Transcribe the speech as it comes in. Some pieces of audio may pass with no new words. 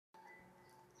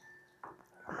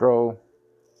So,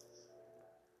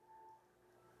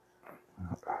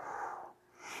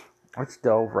 let's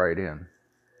delve right in.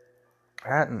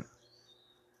 I hadn't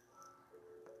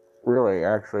really,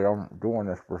 actually, I'm doing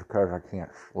this because I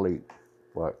can't sleep,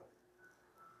 but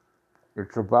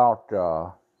it's about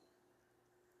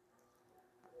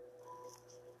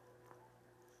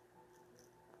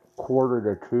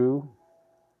 1:45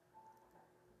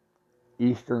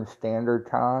 Eastern Standard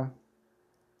Time,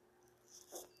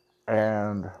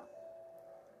 and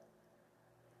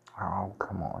oh,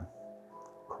 come on,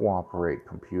 cooperate,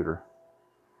 computer.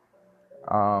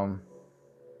 Of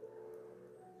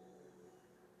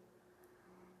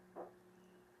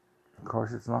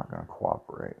course, it's not going to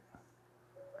cooperate.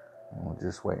 We'll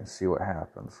just wait and see what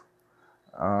happens.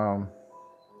 Saw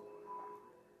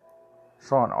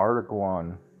an article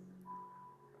on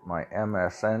my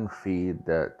MSN feed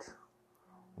that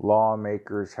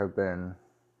lawmakers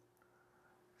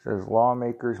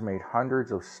made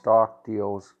hundreds of stock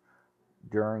deals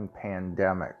during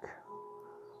pandemic.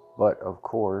 But of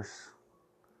course,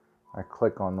 I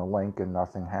click on the link and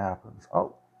nothing happens.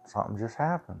 Oh, something just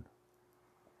happened.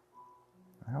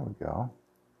 There we go.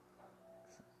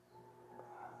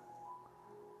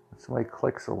 When somebody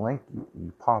clicks a link,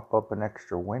 you pop up an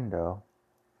extra window.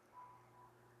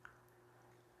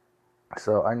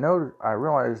 So I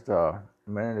realized a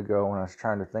minute ago when I was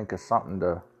trying to think of something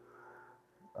to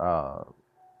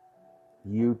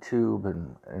YouTube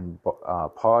and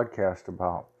podcast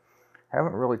about. I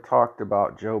haven't really talked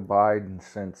about Joe Biden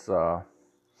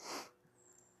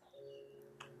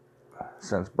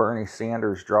since Bernie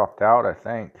Sanders dropped out, I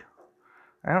think.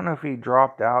 I don't know if he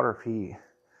dropped out or if he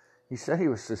said he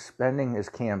was suspending his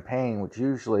campaign, which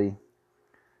usually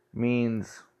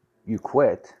means you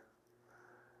quit,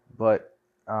 but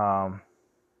not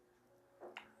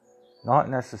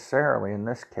necessarily in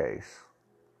this case.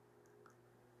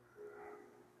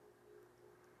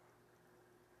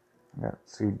 Yeah,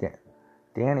 see,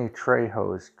 Danny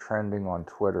Trejo is trending on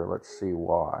Twitter. Let's see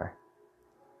why.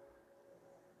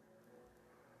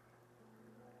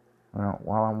 Well,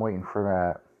 while I'm waiting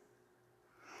for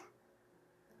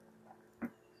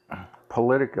that,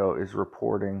 Politico is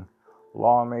reporting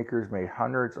lawmakers made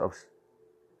hundreds of...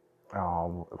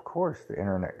 Oh, of course the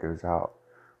internet goes out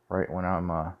right when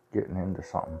I'm getting into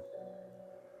something.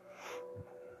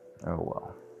 Oh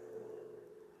well.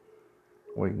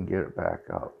 We can get it back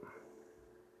up.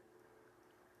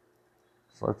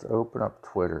 So let's open up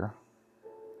Twitter.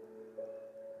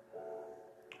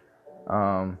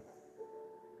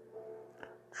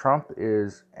 Trump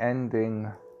is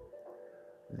ending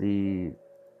the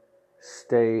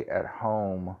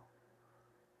stay-at-home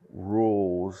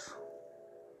rules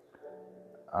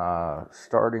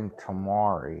starting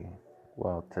tomorrow.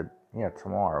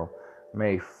 Tomorrow,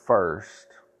 May 1st.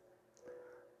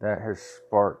 That has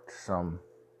sparked some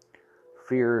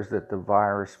fears that the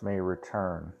virus may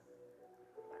return.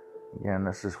 Again,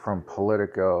 this is from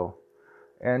Politico.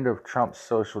 End of Trump's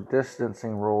social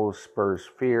distancing rules spurs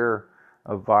fear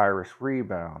of virus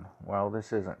rebound. Well,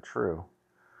 this isn't true.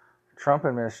 Trump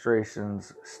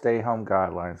administration's stay-home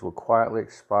guidelines will quietly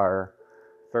expire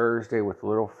Thursday with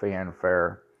little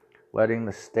fanfare, letting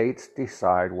the states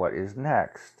decide what is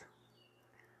next.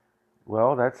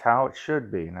 Well, that's how it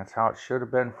should be, and that's how it should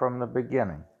have been from the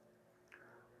beginning.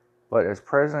 But as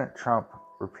President Trump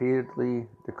repeatedly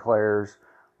declares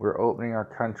we're opening our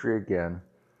country again,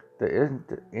 the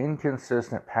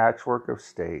inconsistent patchwork of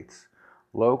states,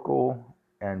 local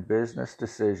and business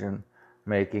decision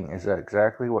making is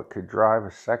exactly what could drive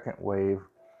a second wave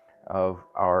of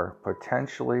our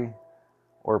potentially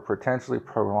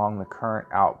prolong the current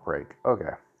outbreak.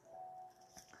 Okay.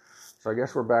 So I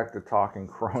guess we're back to talking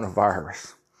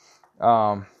coronavirus.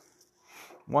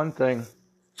 One thing,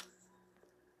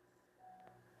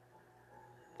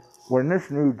 when this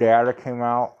new data came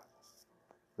out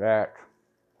that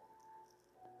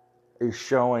is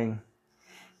showing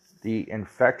the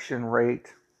infection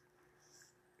rate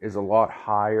is a lot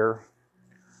higher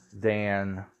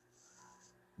than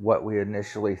what we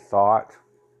initially thought,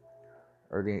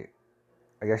 or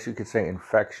I guess you could say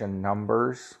infection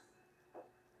numbers.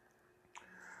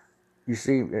 You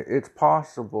see, it's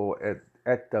possible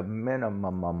at the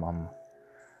minimum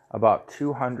about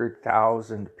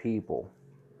 200,000 people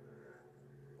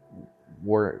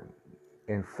were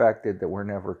infected that were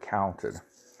never counted.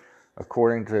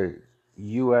 According to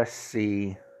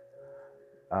USC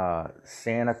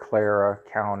Santa Clara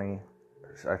County,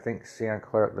 I think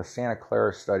the Santa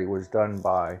Clara study was done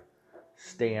by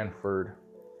Stanford.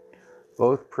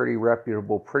 Both pretty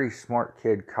reputable, pretty smart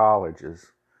kid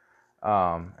colleges.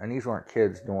 And these weren't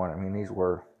kids these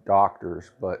were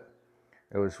doctors, but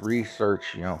It was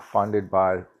research, funded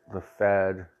by the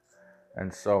Fed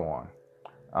and so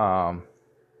on.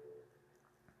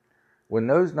 When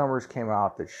those numbers came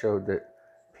out that showed that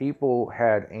people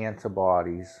had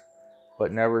antibodies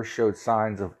but never showed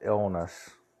signs of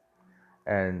illness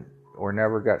or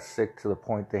never got sick to the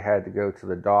point they had to go to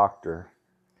the doctor,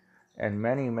 and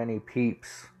many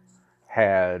peeps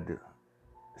had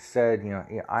said,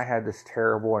 I had this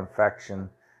terrible infection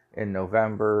in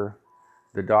November.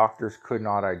 The doctors could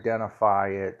not identify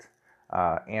it.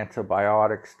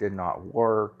 Antibiotics did not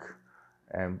work,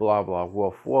 and blah, blah,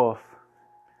 woof, woof.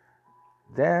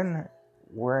 Then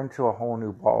we're into a whole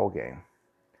new ball game.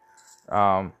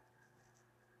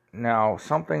 Now,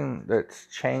 something that's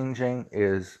changing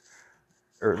is,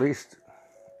 or at least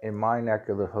in my neck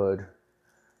of the hood,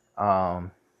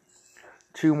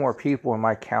 2 more people in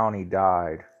my county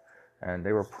died, and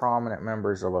they were prominent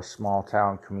members of a small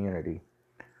town community.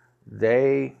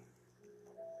 They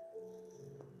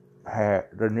had,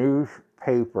 the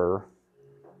newspaper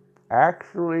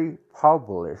actually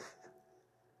published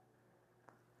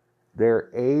their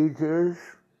ages.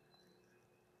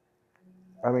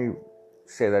 Let me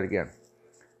say that again.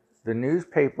 The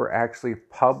newspaper actually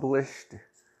published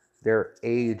their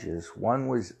ages. One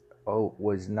was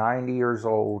 90 years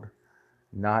old,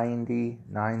 90,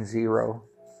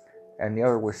 and the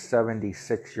other was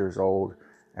 76 years old.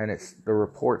 And the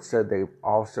report said they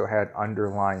also had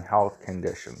underlying health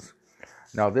conditions.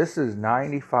 Now, this is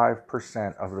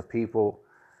 95% of the people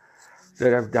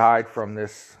that have died from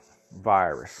this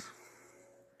virus.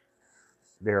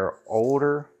 They're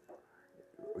older,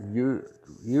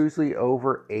 usually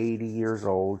over 80 years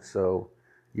old. So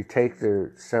you take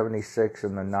the 76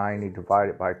 and the 90, divide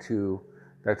it by 2,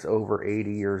 that's over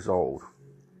 80 years old.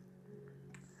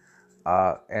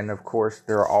 And of course,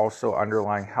 there are also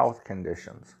underlying health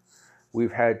conditions.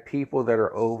 We've had people that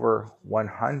are over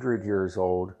 100 years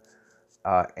old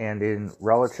and in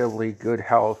relatively good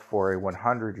health for a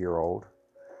 100-year-old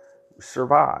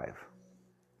survive.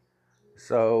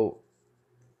 So,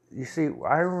 you see,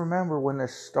 I remember when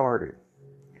this started,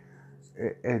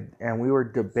 and we were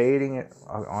debating it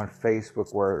on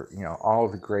Facebook, where all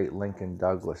of the great Lincoln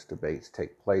Douglas debates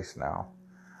take place now.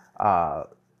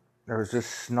 There was this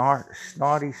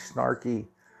snotty, snarky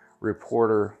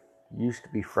reporter, used to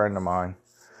be a friend of mine,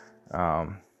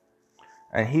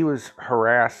 and he was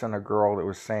harassing a girl that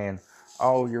was saying,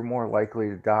 "Oh, you're more likely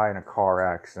to die in a car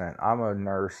accident. I'm a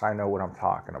nurse. I know what I'm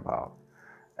talking about."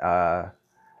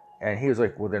 And he was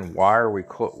like, "Well, then why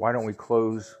don't we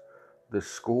close the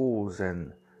schools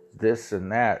and this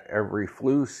and that every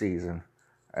flu season?"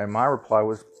 And my reply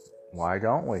was, "Why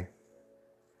don't we?"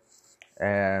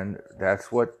 And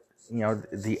that's what,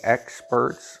 the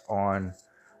experts on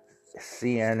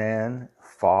CNN,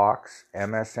 Fox,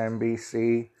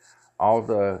 MSNBC, all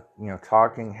the,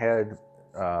 talking head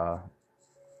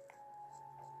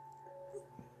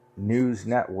news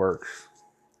networks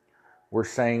were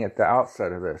saying at the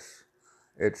outset of this.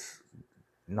 It's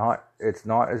not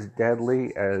as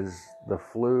deadly as the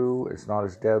flu. It's not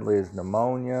as deadly as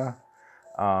pneumonia.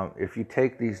 If you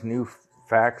take these new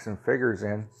facts and figures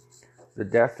in, the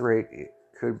death rate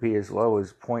could be as low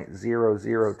as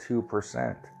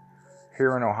 0.002%.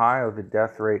 Here in Ohio, the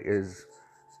death rate is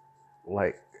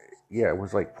it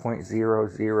was like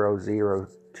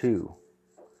 0.0002,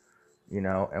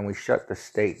 and we shut the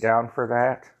state down for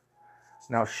that.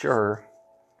 Now, sure,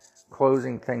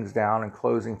 closing things down and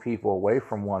closing people away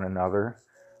from one another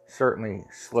certainly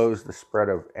slows the spread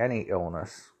of any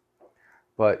illness.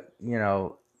 But,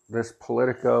 this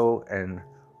Politico and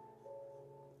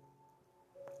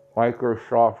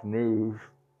Microsoft News,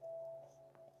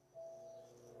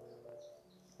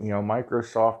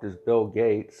 Microsoft is Bill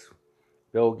Gates.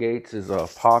 Bill Gates is a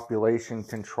population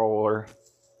controller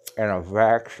and a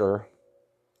vaxxer,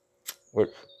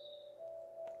 which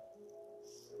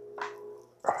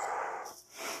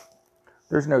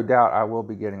there's no doubt I will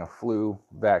be getting a flu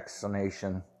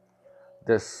vaccination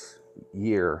this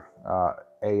year,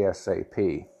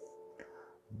 ASAP.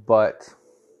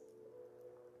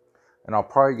 And I'll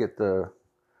probably get the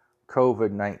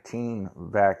COVID-19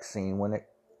 vaccine when it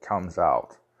comes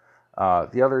out.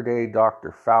 The other day,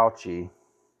 Dr. Fauci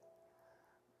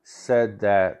said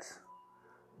that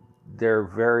they're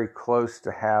very close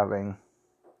to having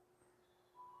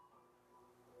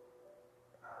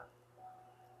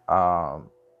a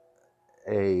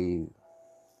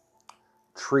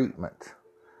treatment.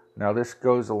 Now, this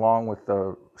goes along with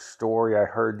the story I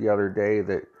heard the other day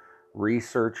that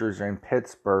researchers in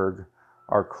Pittsburgh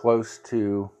are close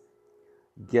to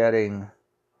getting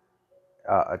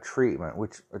a treatment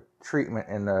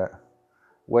in the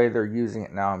way they're using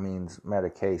it now means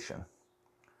medication.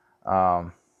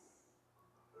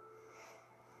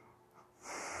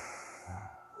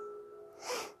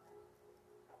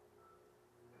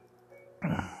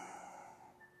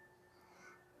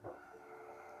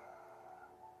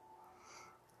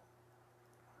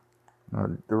 Now,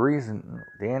 the reason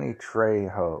Danny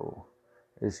Trejo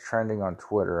is trending on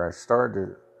Twitter, I started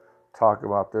to talk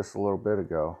about this a little bit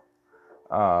ago.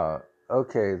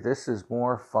 Okay, this is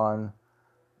more fun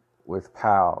with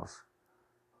pals.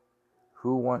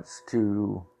 Who wants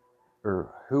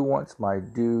my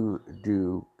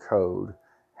do code?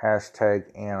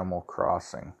 Hashtag Animal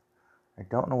Crossing. I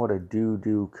don't know what a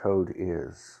do code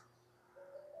is.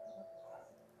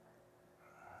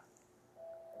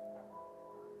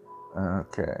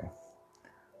 Okay.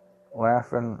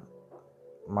 Laughing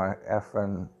my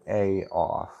effing A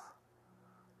off.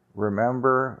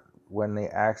 Remember when they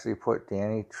actually put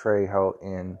Danny Trejo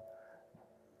in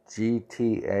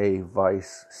GTA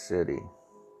Vice City?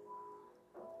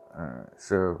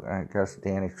 So I guess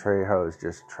Danny Trejo is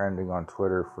just trending on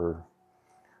Twitter for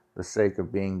the sake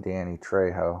of being Danny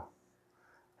Trejo.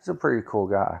 He's a pretty cool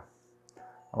guy.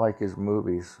 I like his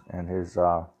movies and his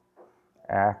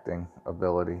acting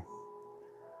ability.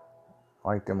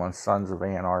 Liked him on Sons of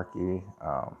Anarchy.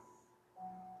 A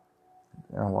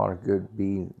lot of good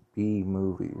B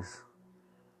movies.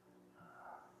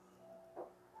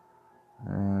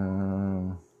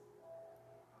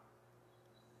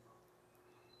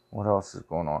 What else is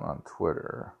going on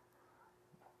Twitter?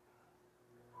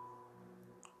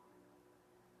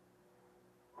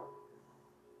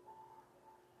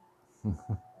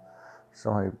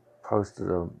 Somebody posted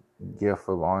a GIF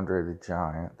of Andre the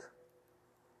Giant.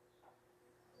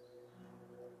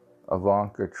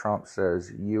 Ivanka Trump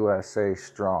says, USA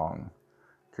strong.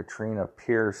 Katrina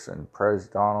Pearson,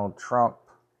 President Donald Trump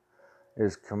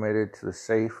is committed to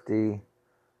safely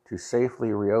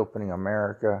reopening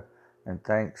America, and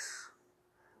thanks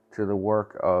to the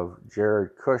work of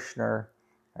Jared Kushner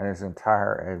and his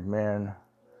entire admin,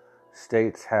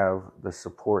 states have the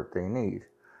support they need.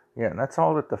 Yeah, and that's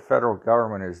all that the federal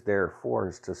government is there for,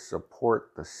 is to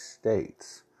support the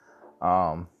states.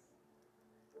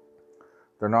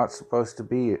 They're not supposed to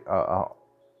be a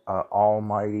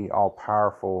almighty,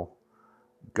 all-powerful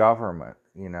government,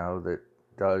 that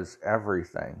does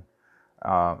everything.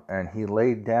 And he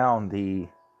laid down the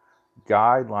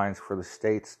guidelines for the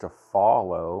states to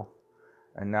follow,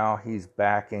 and now he's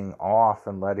backing off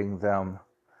and letting them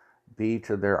be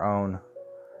to their own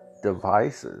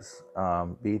devices.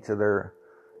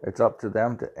 It's up to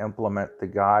them to implement the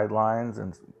guidelines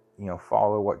and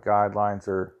follow what guidelines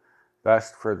are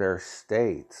best for their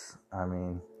states. I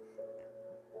mean,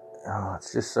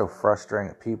 it's just so frustrating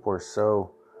that people are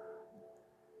so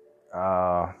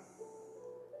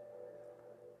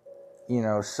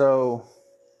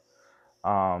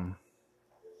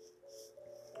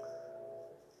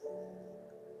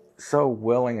so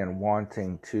willing and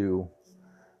wanting to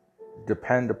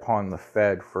depend upon the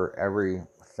Fed for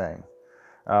everything.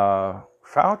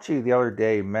 Fauci the other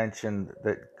day mentioned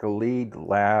that Gilead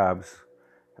Labs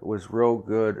was real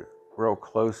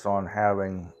close on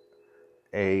having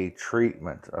a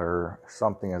treatment or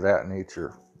something of that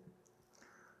nature.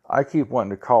 I keep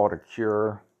wanting to call it a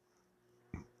cure.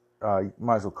 You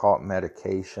might as well call it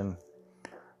medication,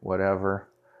 whatever.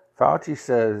 Fauci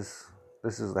says,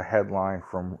 this is the headline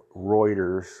from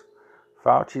Reuters,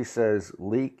 Fauci says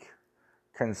leak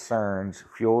concerns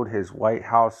fueled his White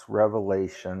House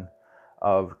revelation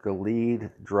of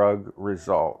Gilead drug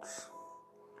results.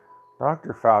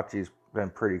 Dr. Fauci's been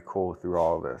pretty cool through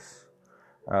all this.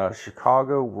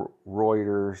 Chicago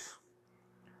Reuters,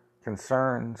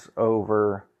 concerns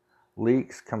over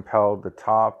leaks compelled the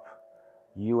top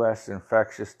U.S.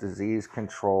 infectious disease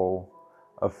control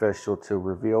official to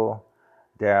reveal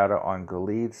data on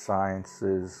Gilead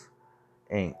Sciences,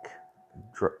 Inc.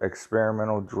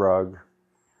 Experimental drug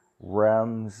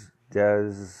Remdesivir.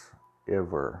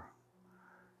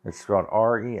 It's spelled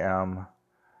R-E-M-D-S,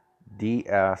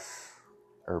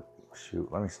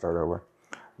 let me start over.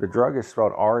 The drug is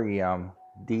spelled R-E-M-D-E-S-I-V,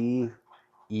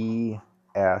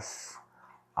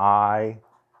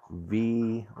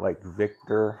 like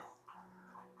Victor,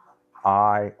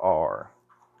 I-R.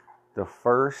 The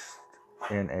first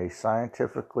in a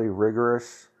scientifically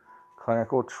rigorous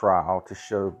clinical trial to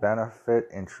show benefit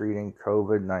in treating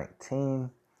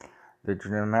COVID-19. The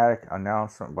dramatic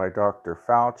announcement by Dr.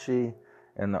 Fauci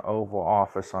in the Oval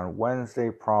Office on Wednesday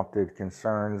prompted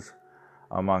concerns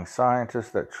among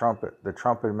scientists that the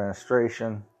Trump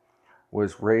administration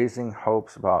was raising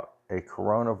hopes about a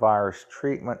coronavirus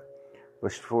treatment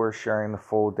before sharing the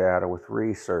full data with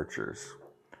researchers.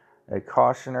 a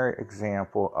cautionary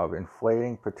example of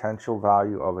inflating potential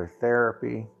value of a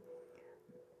therapy.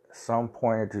 Some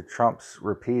pointed to Trump's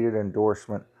repeated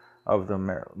endorsement of the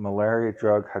malaria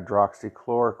drug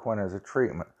hydroxychloroquine as a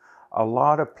treatment. A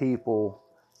lot of people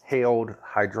hailed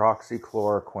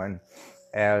hydroxychloroquine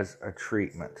as a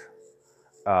treatment.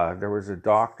 There was a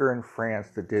doctor in France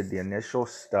that did the initial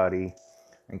study,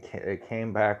 and it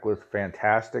came back with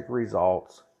fantastic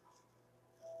results.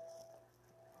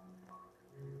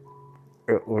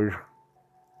 It was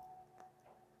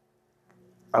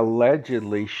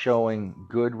allegedly showing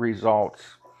good results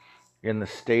in the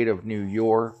state of New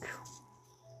York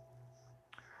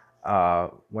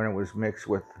when it was mixed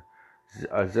with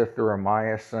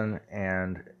azithromycin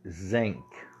and zinc.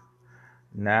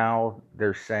 Now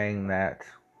they're saying that,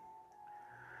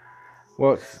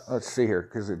 well, let's see here,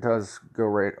 because it does go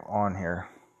right on here.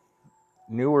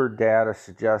 Newer data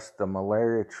suggests the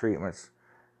malaria treatments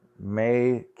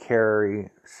may carry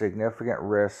significant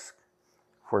risk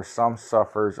for some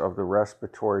sufferers of the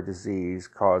respiratory disease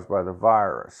caused by the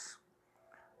virus.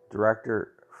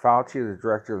 Director Fauci, the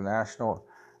director of the National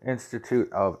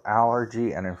Institute of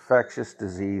Allergy and Infectious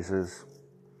Diseases,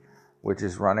 which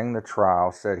is running the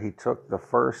trial, said he took the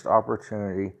first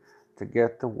opportunity to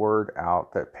get the word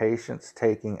out that patients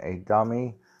taking a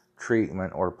dummy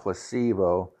treatment or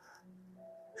placebo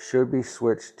should be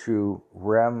switched to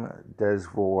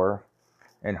remdesivir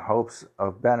in hopes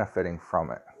of benefiting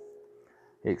from it.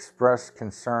 He expressed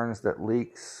concerns that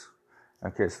leaks.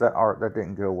 Okay, so that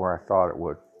didn't go where I thought it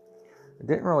would. It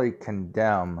didn't really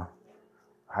condemn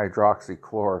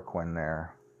hydroxychloroquine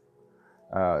there.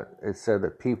 It said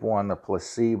that people on the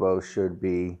placebo should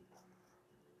be,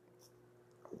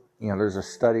 there's a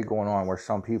study going on where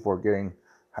some people are getting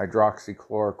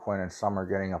hydroxychloroquine and some are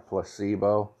getting a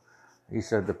placebo. He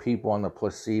said the people on the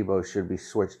placebo should be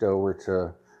switched over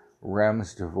to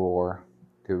remdesivir,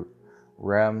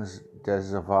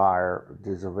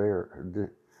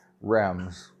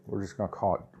 REMS. We're just going to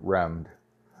call it REMD.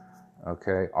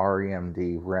 Okay,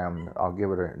 REMD, REMD. I'll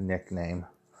give it a nickname.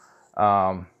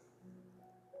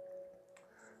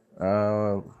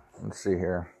 Let's see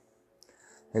here.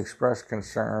 He expressed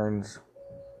concerns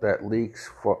that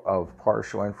leaks of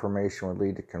partial information would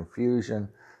lead to confusion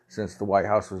since the White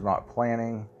House was not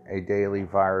planning a daily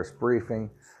virus briefing.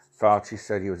 Fauci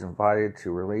said he was invited to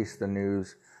release the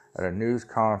news at a news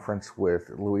conference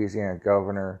with Louisiana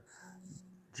Governor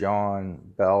John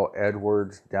Bel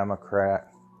Edwards,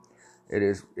 Democrat.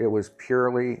 It was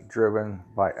purely driven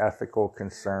by ethical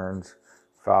concerns,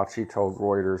 Fauci told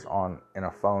Reuters in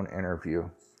a phone interview.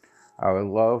 I would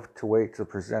love to wait to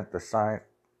present at a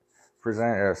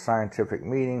scientific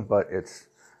meeting, but it's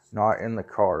not in the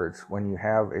cards. When you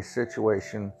have a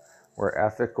situation where the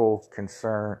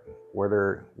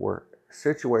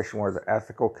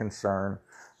ethical concern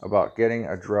about getting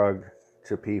a drug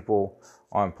to people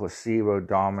on placebo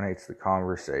dominates the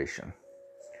conversation.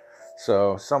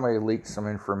 So somebody leaked some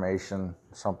information,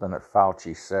 something that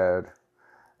Fauci said,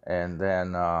 and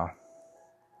then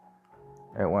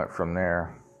it went from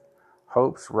there.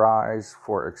 Hopes rise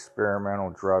for experimental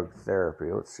drug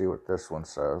therapy. Let's see what this one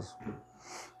says.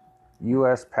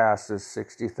 U.S. passes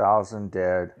 60,000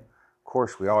 dead. Of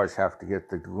course, we always have to get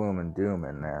the gloom and doom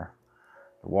in there.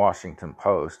 The Washington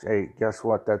Post. Hey, guess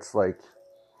what? That's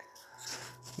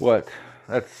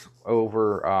that's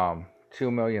over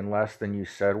 2 million less than you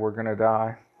said we're going to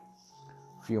die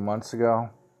a few months ago.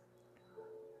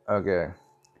 Okay.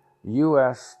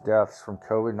 U.S. deaths from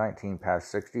COVID-19 passed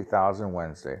 60,000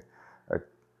 Wednesday.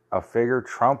 A figure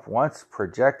Trump once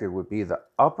projected would be the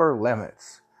upper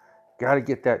limits. Got to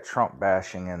get that Trump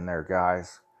bashing in there,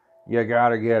 guys. You got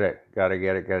to get it. Got to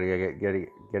get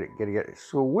it.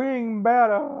 Swing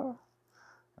better.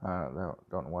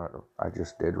 Don't know what I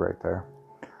just did right there.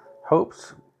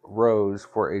 Hopes rose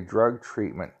for a drug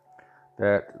treatment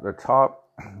that the top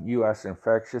U.S.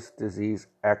 infectious disease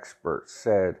experts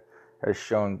said has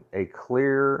shown a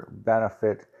clear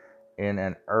benefit in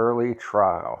an early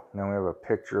trial. Now we have a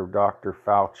picture of Dr.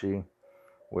 Fauci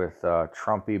with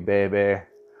Trumpy baby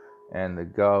and the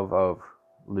Gov of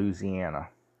Louisiana.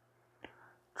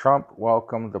 Trump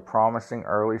welcomed the promising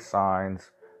early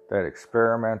signs that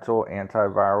experimental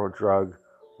antiviral drug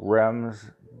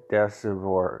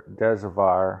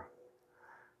remdesivir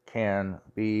can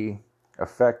be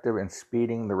effective in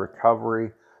speeding the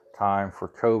recovery time for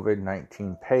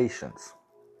COVID-19 patients.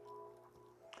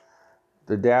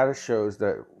 The data shows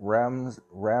that remdesivir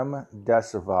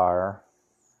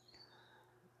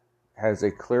has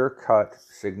a clear-cut,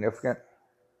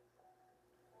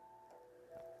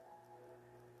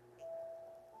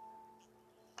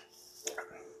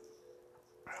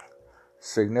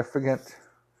 significant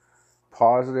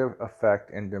positive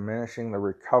effect in diminishing the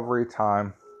recovery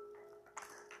time,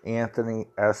 Anthony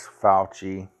S.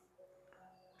 Fauci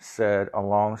said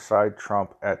alongside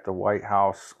Trump at the White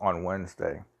House on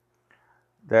Wednesday.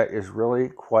 That is really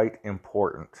quite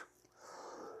important.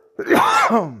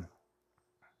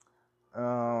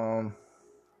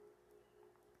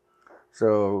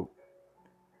 So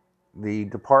the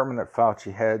department that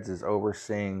Fauci heads is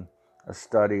overseeing a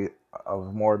study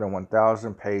of more than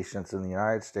 1,000 patients in the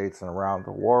United States and around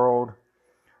the world.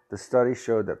 The study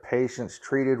showed that patients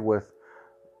treated with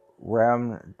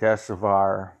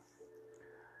remdesivir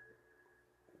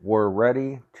were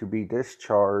ready to be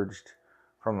discharged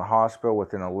from the hospital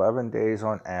within 11 days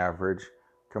on average,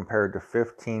 compared to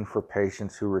 15 for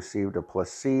patients who received a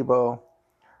placebo.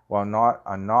 While not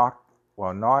a knockout,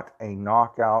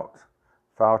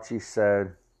 Fauci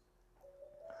said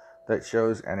that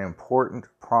shows an important,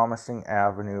 promising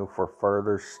avenue for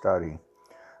further study.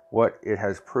 What it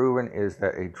has proven is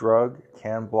that a drug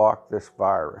can block this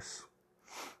virus.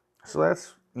 So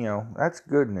that's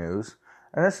good news.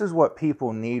 And this is what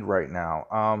people need right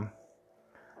now.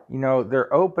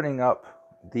 They're opening up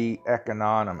the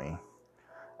economy.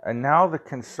 And now the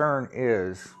concern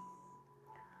is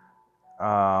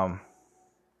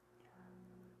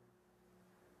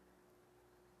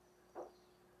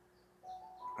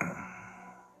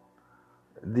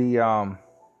the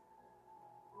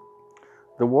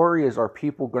worry is, are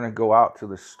people going to go out to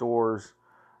the stores?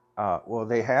 Well,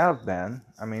 they have been.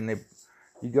 I mean,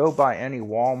 you go by any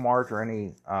Walmart or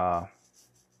any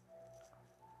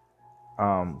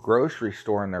grocery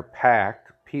store and they're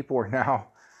packed. People are now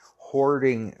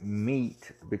hoarding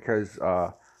meat because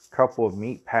a couple of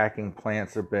meat packing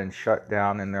plants have been shut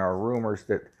down, and there are rumors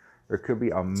that there could be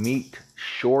a meat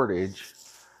shortage.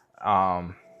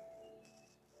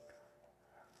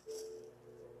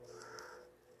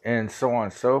 And so on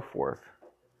and so forth.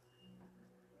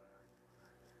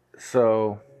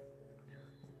 So,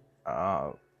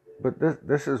 but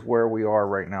this is where we are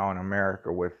right now in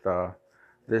America with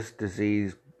this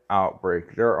disease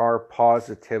outbreak. There are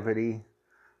positivity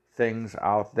things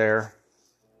out there.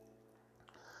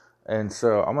 And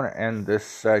so I'm going to end this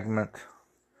segment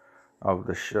of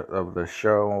the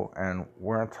show, and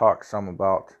we're going to talk some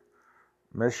about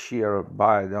Monsieur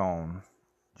Biden,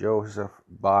 Joseph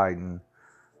Biden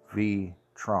v.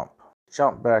 Trump.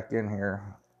 Jump back in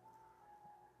here,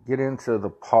 get into the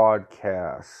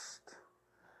podcast,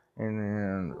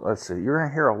 and let's see, you're going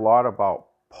to hear a lot about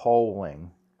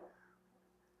polling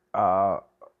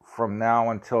from now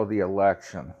until the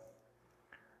election.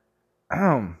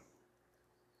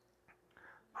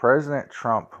 President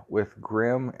Trump with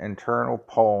grim internal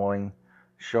polling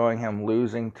showing him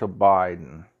losing to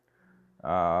Biden.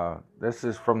 This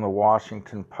is from the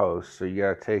Washington Post, so you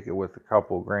got to take it with a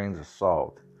couple grains of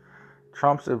salt.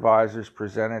 Trump's advisors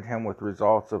presented him with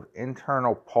results of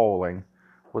internal polling.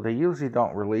 Well, they usually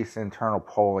don't release internal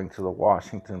polling to the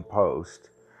Washington Post,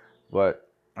 but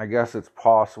I guess it's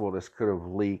possible this could have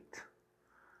leaked.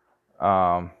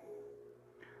 Showed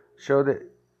that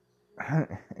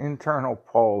internal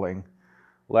polling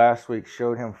last week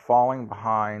showed him falling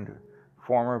behind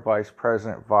former Vice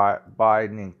President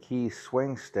Biden in key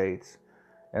swing states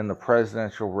in the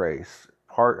presidential race,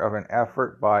 part of an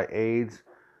effort by aides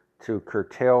to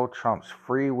curtail Trump's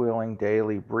freewheeling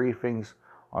daily briefings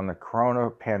on the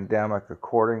corona pandemic,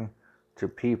 according to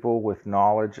people with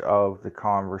knowledge of the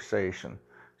conversation.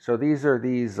 So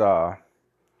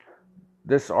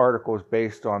this article is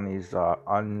based on these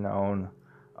unknown,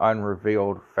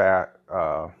 unrevealed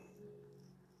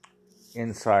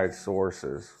inside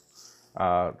sources.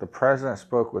 The president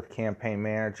spoke with campaign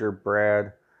manager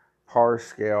Brad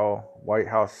Parscale, White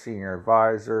House senior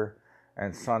advisor,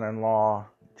 and son-in-law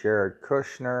Jared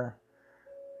Kushner,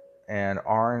 and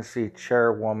RNC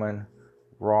chairwoman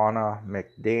Ronna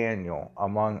McDaniel,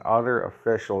 among other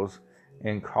officials,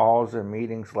 in calls and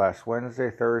meetings last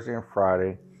Wednesday, Thursday, and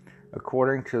Friday,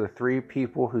 according to the three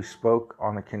people who spoke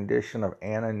on the condition of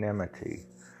anonymity.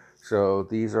 So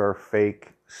these are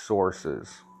fake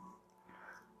sources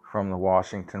from the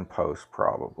Washington Post,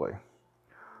 probably.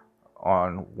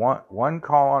 On one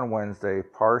call on Wednesday,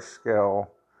 Parscale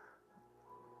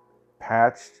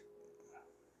patched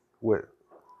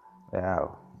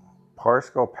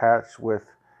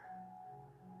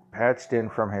in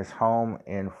from his home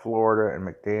in Florida, and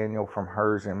McDaniel from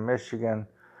hers in Michigan,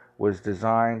 was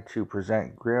designed to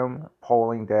present grim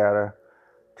polling data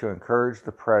to encourage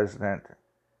the president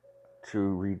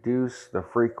to reduce the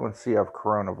frequency of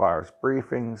coronavirus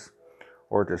briefings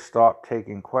or to stop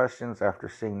taking questions after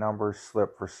seeing numbers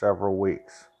slip for several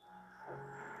weeks.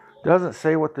 Doesn't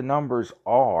say what the numbers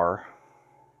are.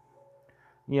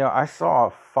 I saw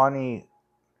a funny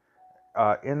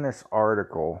in this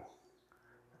article.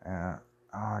 I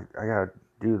gotta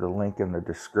do the link in the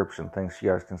description thing so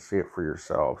you guys can see it for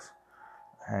yourselves.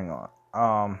 Hang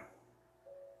on.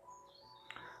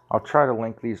 I'll try to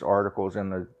link these articles in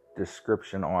the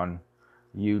description on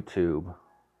YouTube.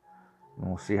 And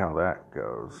we'll see how that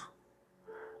goes.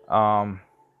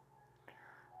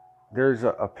 There's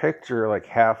a picture like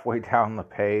halfway down the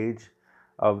page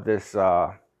of this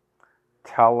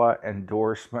tele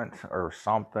endorsement or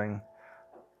something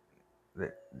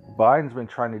that Biden's been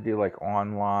trying to do, like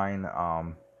online,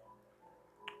 not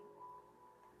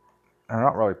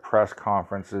really press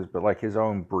conferences, but like his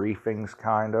own briefings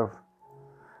kind of.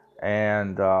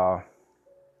 And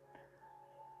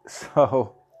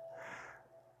so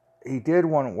he did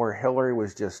one where Hillary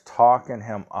was just talking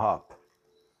him up.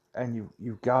 And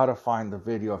you've got to find the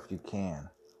video if you can.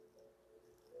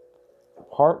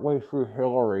 Partway through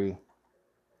Hillary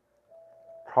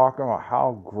talking about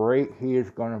how great he is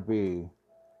going to be.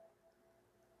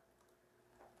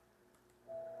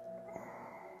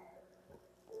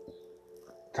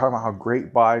 Talking about how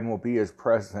great Biden will be as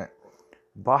president.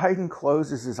 Biden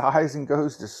closes his eyes and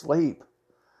goes to sleep.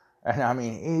 And I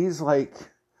mean, he's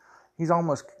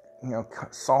almost,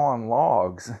 sawing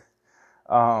logs.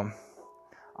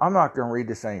 I'm not going to read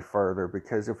this any further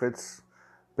because if it's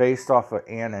based off of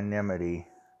anonymity,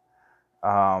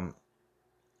 3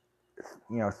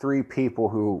 people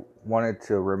who wanted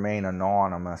to remain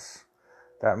anonymous,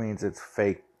 that means it's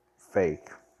fake.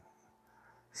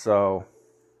 So,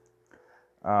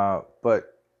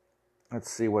 but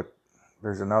let's see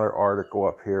there's another article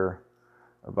up here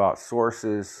about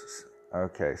sources.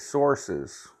 Okay,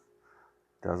 sources.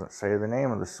 Doesn't say the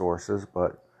name of the sources,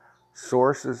 but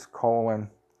sources :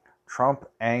 Trump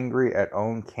angry at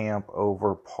own camp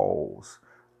over polls.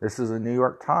 This is a New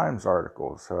York Times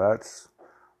article, so that's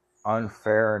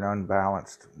unfair and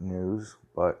unbalanced news,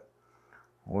 but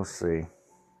we'll see.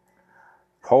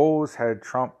 Polls had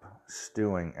Trump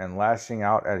stewing and lashing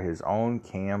out at his own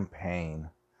campaign.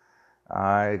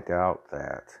 I doubt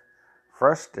that.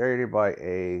 Frustrated by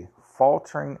a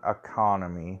faltering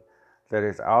economy that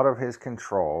is out of his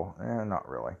control, not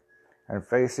really, and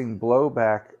facing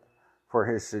blowback for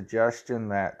his suggestion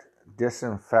that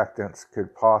disinfectants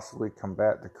could possibly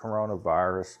combat the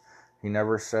coronavirus. He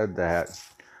never said that.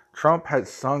 Trump had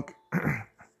sunk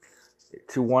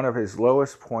to one of his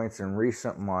lowest points in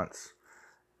recent months,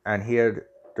 and he had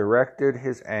directed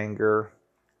his anger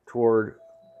toward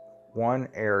one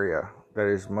area that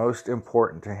is most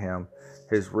important to him: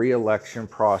 his re-election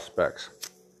prospects.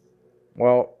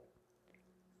 Well,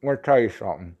 I'm going to tell you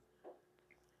something.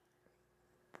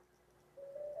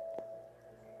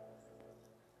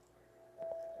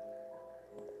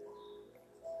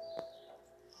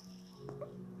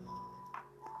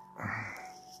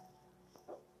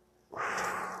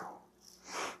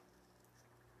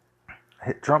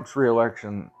 Trump's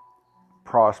re-election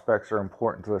prospects are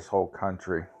important to this whole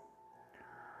country.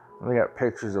 They got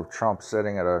pictures of Trump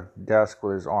sitting at a desk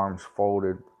with his arms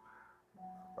folded,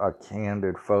 a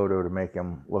candid photo to make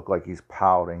him look like he's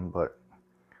pouting, but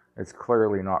it's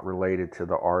clearly not related to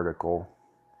the article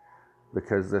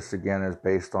because this again is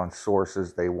based on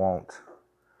sources they won't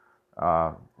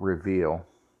reveal.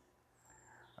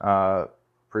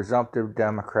 Presumptive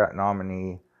Democrat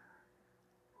nominee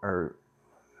or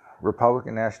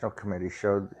Republican National Committee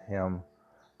showed him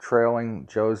trailing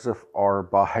Joseph R.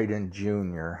 Biden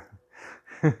Jr.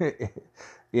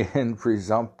 in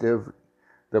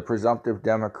the presumptive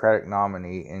Democratic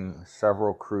nominee in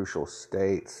several crucial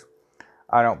states.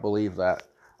 I don't believe that.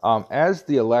 As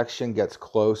the election gets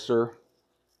closer,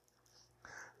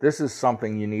 this is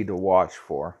something you need to watch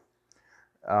for.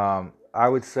 I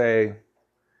would say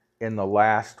in the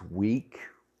last week,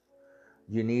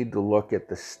 you need to look at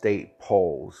the state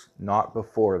polls, not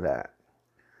before that.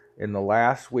 In the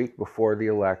last week before the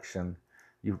election,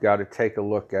 you've got to take a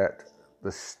look at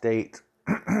the state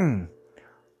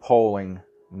polling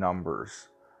numbers.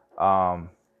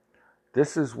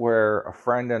 This is where a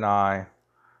friend and I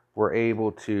were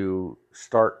able to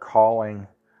start calling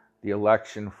the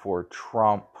election for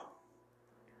Trump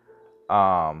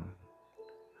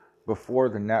before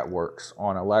the networks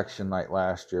on election night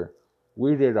last year.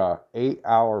 We did a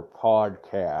 8-hour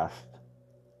podcast.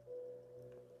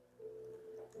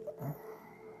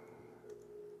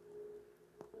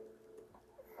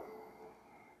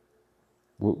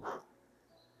 Woof.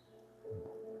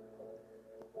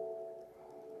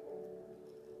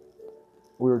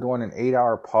 We were doing an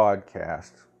 8-hour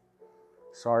podcast.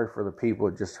 Sorry for the people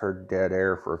that just heard dead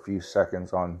air for a few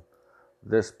seconds on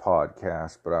this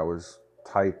podcast, but I was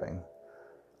typing.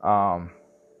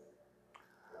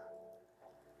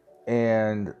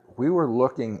 And we were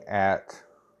looking at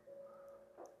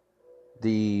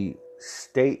the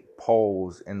state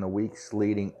polls in the weeks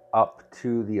leading up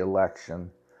to the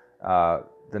election, the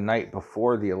night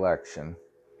before the election.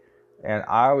 And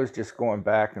I was just going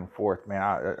back and forth, man.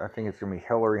 I think it's going to be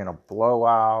Hillary in a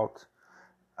blowout,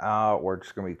 or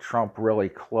it's going to be Trump really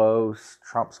close.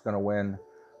 Trump's going to win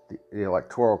the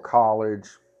Electoral College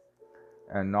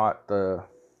and not the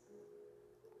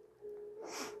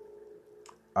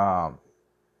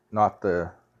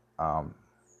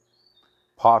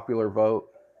popular vote.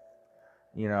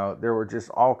 You know, there were just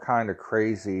all kind of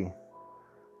crazy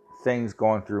things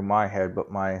going through my head, but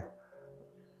my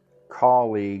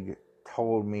colleague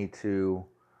told me to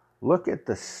look at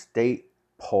the state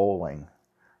polling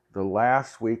the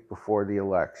last week before the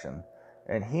election.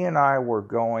 And he and I were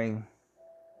going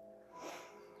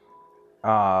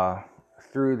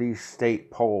through these state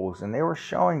polls, and they were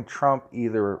showing Trump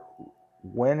either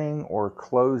winning or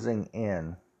closing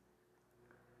in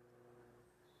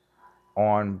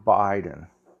on Biden.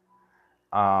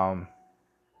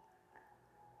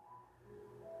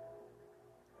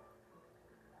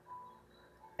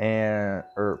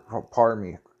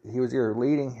 He was either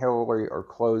leading Hillary or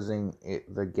closing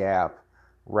the gap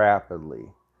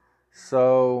rapidly.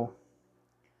 So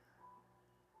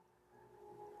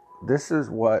this is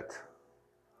what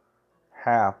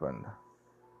happened.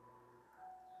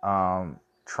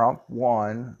 Trump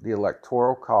won the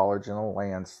Electoral College in a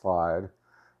landslide.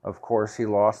 Of course, he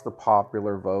lost the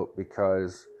popular vote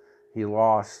because he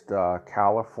lost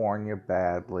California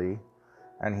badly,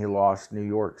 and he lost New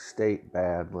York State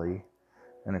badly,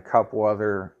 and a couple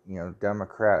other,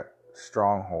 Democrat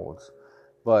strongholds.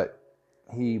 But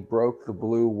he broke the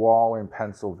blue wall in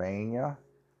Pennsylvania.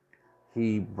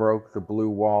 He broke the blue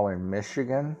wall in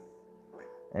Michigan.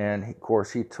 And of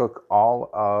course, he took all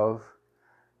of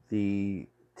the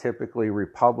typically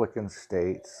Republican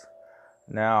states.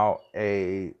 Now,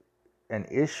 an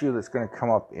issue that's going to come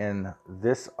up in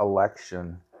this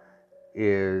election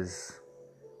is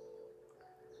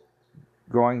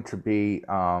going to be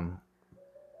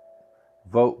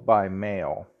vote by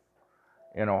mail.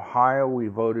 In Ohio, we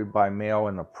voted by mail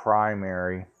in the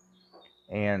primary,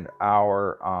 and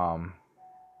our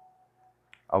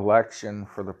election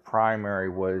for the primary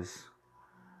was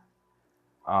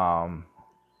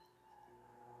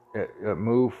it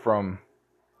moved from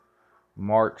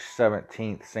March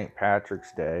 17th, St.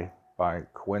 Patrick's Day, by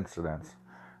coincidence,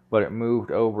 but it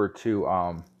moved over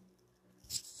to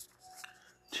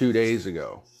 2 days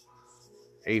ago,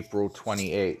 April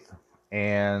 28th.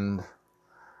 And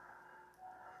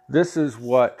this is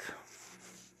what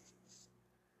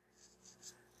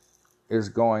is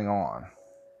going on.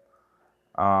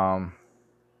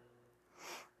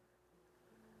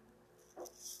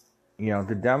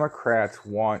 The Democrats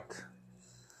want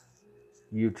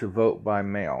you to vote by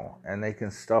mail, and they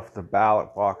can stuff the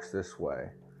ballot box this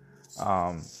way.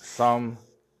 Some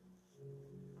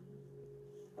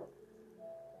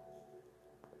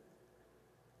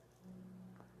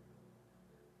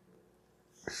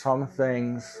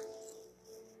things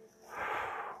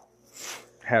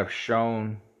have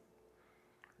shown,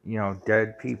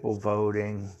 dead people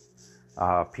voting,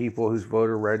 people whose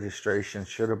voter registration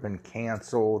should have been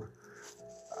canceled,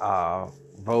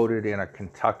 voted in a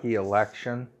Kentucky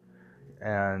election,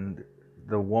 and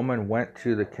the woman went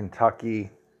to the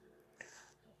Kentucky,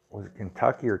 was it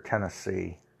Kentucky or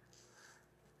Tennessee?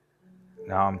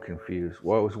 Now I'm confused.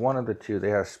 Well, it was one of the two. They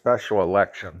had a special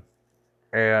election,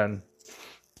 and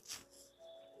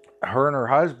her and her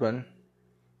husband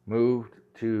moved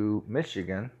to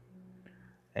Michigan,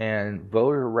 and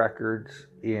voter records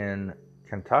in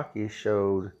Kentucky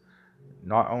showed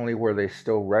not only were they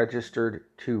still registered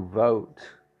to vote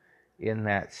in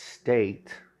that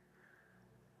state,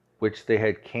 which they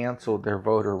had canceled their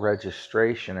voter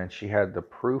registration, and she had the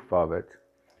proof of it,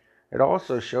 it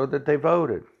also showed that they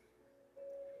voted.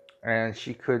 And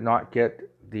she could not get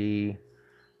the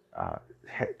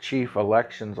chief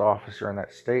elections officer in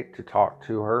that state to talk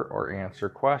to her or answer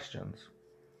questions.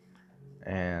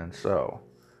 And so,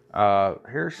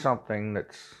 here's something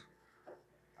that's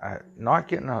not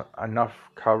getting enough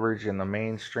coverage in the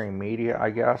mainstream media, I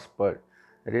guess, but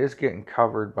it is getting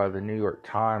covered by the New York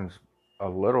Times a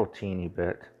little teeny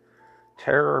bit.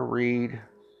 Tara Reade,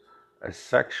 a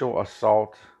sexual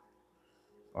assault,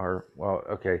 Tara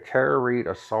Reade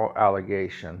assault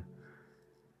allegation,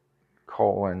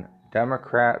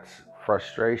 Democrats'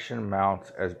 frustration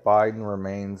mounts as Biden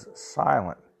remains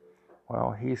silent.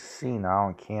 Well, he's senile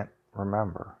and can't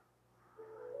remember.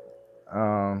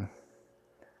 Um,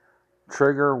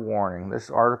 Trigger warning. This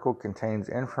article contains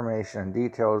information and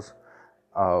details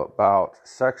about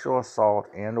sexual assault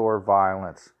and or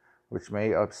violence which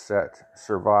may upset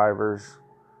survivors.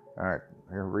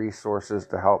 Resources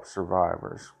to help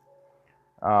survivors.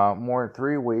 More than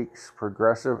 3 weeks,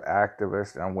 progressive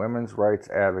activists and women's rights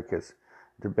advocates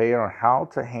debate on how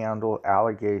to handle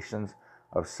allegations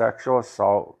of sexual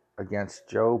assault against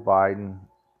Joseph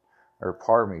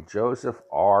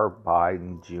R.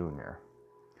 Biden Jr.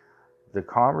 The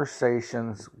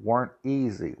conversations weren't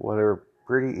easy. Well, they were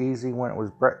pretty easy when it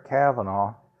was Brett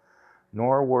Kavanaugh,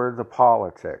 nor were the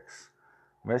politics.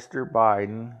 Mr.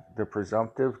 Biden, the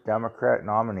presumptive Democrat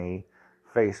nominee,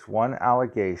 faced one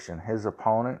allegation. His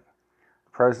opponent,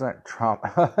 President Trump,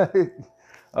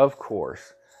 of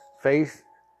course, faced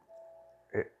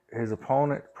his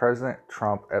opponent, President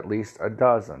Trump, at least a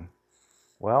dozen.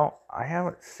 Well, I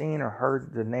haven't seen or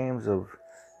heard the names of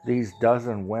these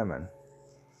dozen women.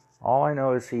 All I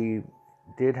know is he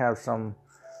did have some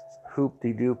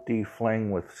hoopty-doopty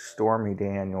fling with Stormy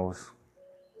Daniels,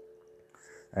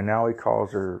 and now he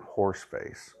calls her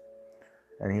horseface.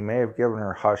 And he may have given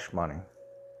her hush money.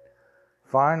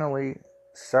 Finally,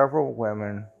 several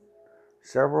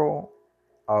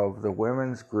of the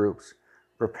women's groups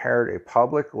prepared a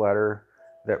public letter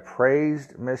that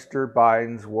praised Mr.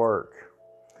 Biden's work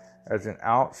as an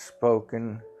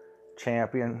outspoken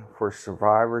champion for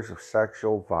survivors of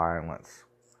sexual violence,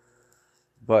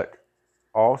 but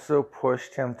also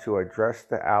pushed him to address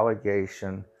the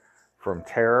allegation from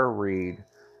Tara Reade,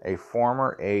 a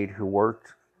former aide who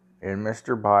worked in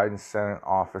Mr. Biden's Senate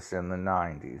office in the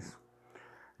 90s.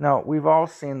 Now, we've all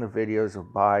seen the videos of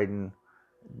Biden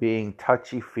being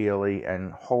touchy-feely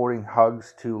and holding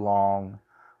hugs too long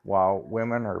while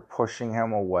women are pushing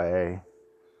him away.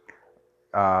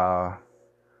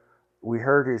 We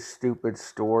heard his stupid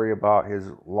story about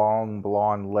his long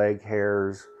blonde leg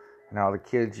hairs and how the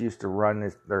kids used to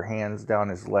run their hands down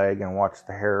his leg and watch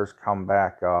the hairs come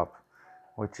back up,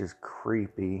 which is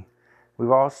creepy.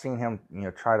 We've all seen him,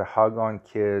 try to hug on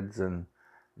kids and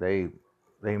they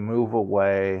move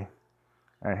away,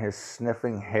 and his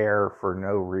sniffing hair for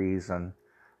no reason.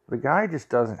 The guy just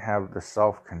doesn't have the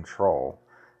self-control.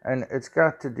 And it's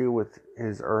got to do with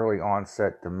his early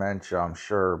onset dementia, I'm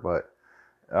sure, but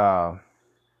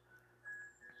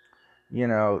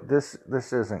this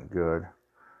isn't good.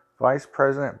 Vice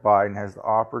President Biden has the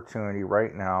opportunity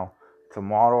right now to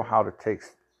model how to take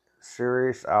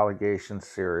serious allegations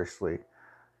seriously.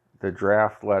 The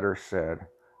draft letter said,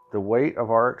 "The weight of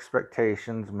our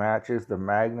expectations matches the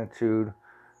magnitude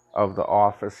of the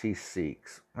office he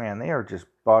seeks." Man, they are just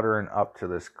buttering up to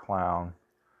this clown.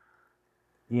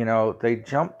 They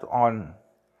jumped on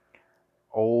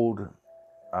old,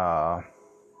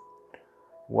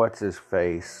 what's his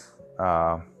face,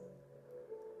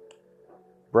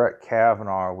 Brett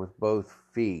Kavanaugh with both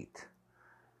feet.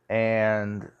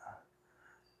 And,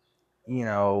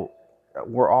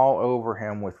 we're all over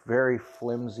him with very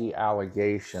flimsy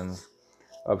allegations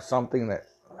of something that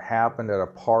happened at a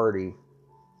party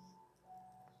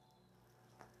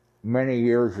many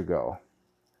years ago.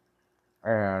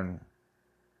 And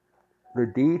the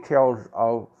details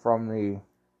from the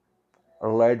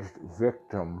alleged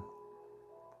victim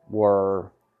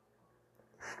were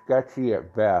sketchy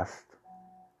at best.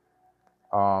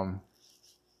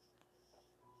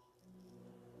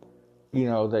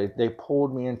 They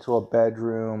pulled me into a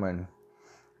bedroom and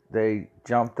they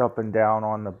jumped up and down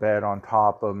on the bed on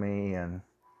top of me, and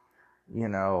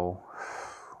in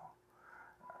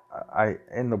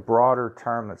the broader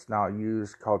term that's now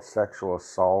used called sexual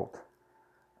assault,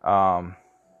 that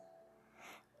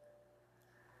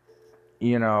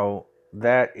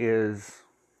is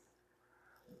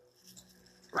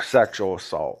sexual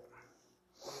assault.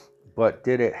 But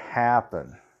did it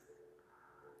happen?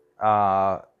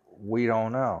 We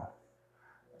don't know.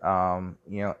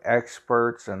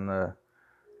 Experts and the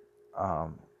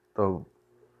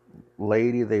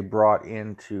lady they brought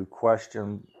in to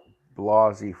question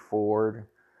Blasey Ford,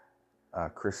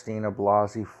 Christina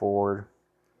Blasey Ford,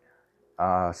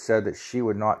 said that she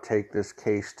would not take this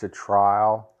case to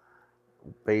trial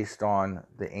based on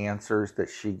the answers that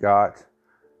she got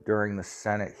during the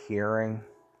Senate hearing.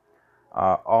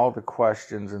 All the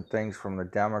questions and things from the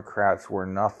Democrats were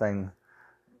nothing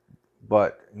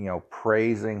but,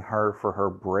 praising her for her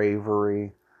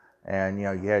bravery. And, you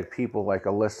had people like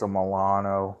Alyssa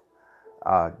Milano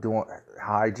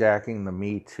hijacking the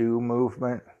Me Too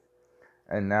movement.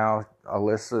 And now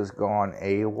Alyssa's gone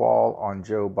AWOL on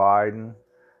Joe Biden.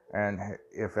 And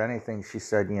if anything, she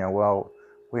said,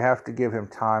 we have to give him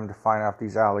time to find out if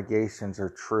these allegations are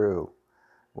true.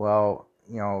 Well,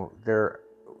 the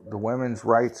women's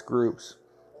rights groups,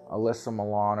 Alyssa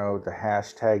Milano, the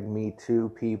hashtag Me Too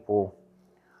people,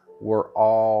 were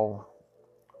all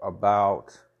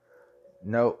about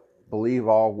no, believe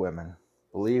all women.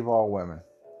 Believe all women.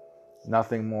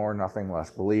 Nothing more, nothing less.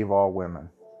 Believe all women.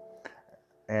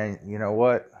 And you know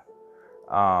what?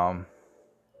 I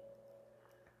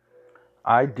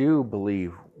do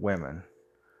believe women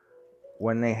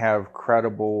when they have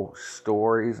credible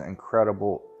stories and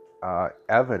credible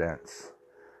evidence.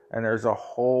 And there's a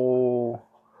whole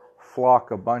flock,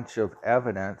 a bunch of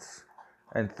evidence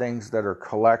and things that are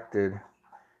collected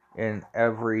in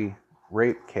every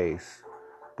rape case.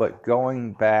 But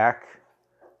going back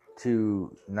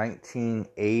to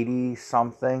 1980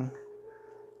 something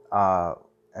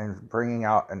and bringing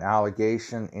out an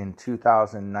allegation in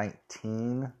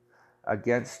 2019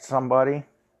 against somebody,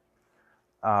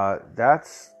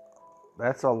 that's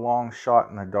a long shot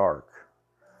in the dark.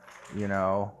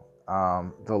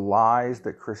 The lies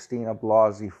that Christina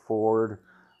Blasey Ford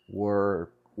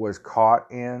was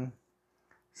caught in,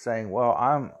 saying, well,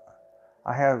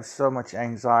 I have so much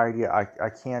anxiety, I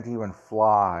can't even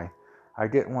fly. I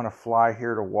didn't want to fly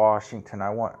here to Washington.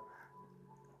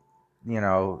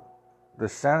 The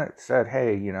Senate said,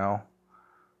 hey,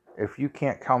 if you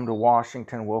can't come to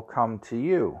Washington, we'll come to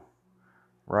you,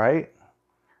 right?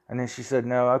 And then she said,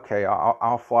 no, okay,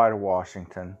 I'll fly to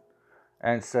Washington.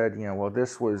 And said, well,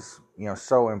 this was,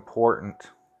 so important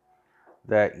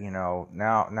that,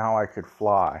 now I could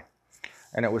fly.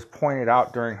 And it was pointed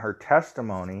out during her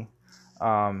testimony,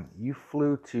 you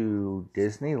flew to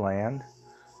Disneyland,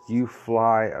 you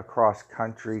fly across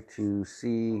country to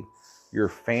see your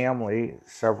family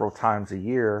several times a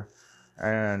year.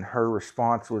 And her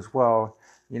response was, well,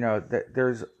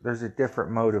 there's a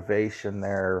different motivation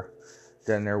there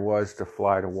than there was to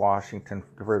fly to Washington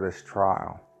for this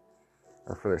trial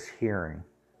or for this hearing.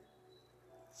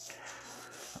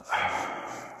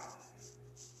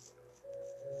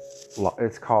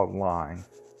 It's called lying.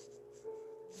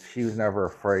 She was never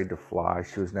afraid to fly.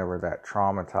 She was never that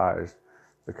traumatized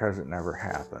because it never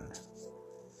happened.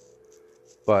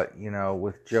 But,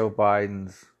 with Joe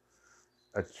Biden's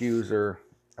accuser,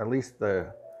 at least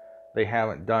they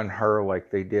haven't done her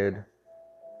like they did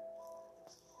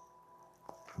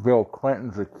Bill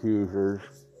Clinton's accusers,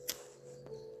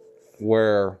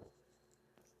 where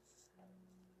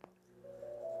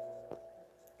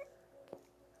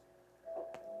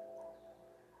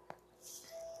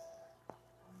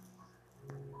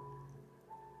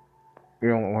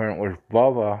when it was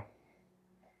Bubba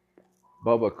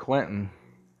Clinton,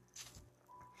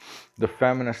 the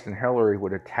feminist and Hillary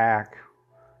would attack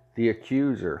the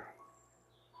accuser.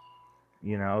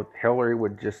 Hillary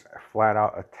would just flat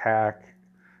out attack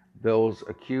Bill's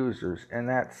accusers. And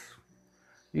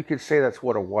you could say that's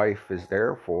what a wife is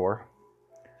there for.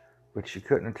 But she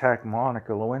couldn't attack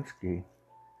Monica Lewinsky.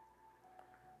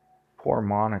 Poor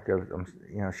Monica.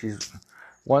 She's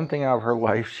one thing out of her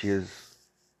life she is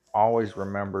always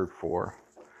remembered for.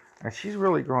 And she's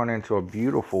really grown into a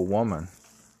beautiful woman.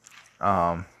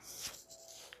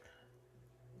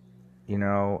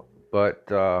 But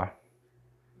the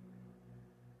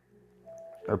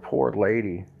poor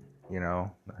lady,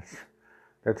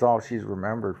 that's all she's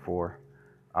remembered for.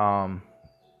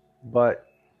 But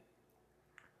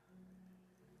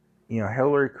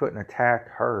Hillary couldn't attack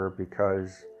her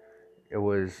because it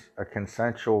was a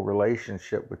consensual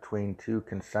relationship between two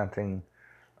consenting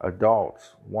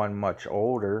adults, one much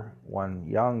older, one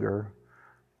younger,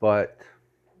 but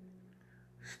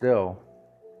still,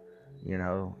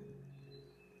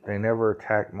 they never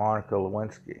attacked Monica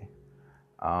Lewinsky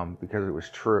because it was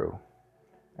true.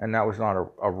 And that was not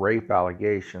a rape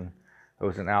allegation. It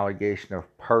was an allegation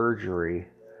of perjury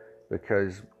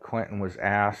because Clinton was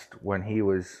asked when he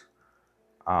was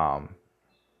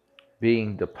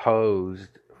being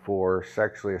deposed for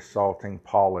sexually assaulting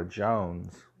Paula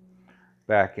Jones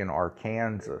back in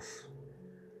Arkansas.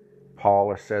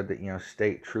 Paula said that,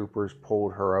 state troopers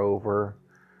pulled her over,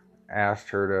 asked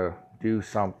her to do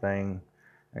something,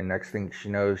 and next thing she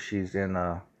knows, she's in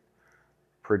a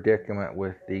predicament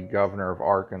with the governor of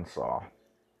Arkansas.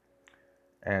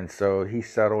 And so he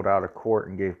settled out of court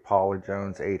and gave Paula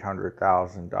Jones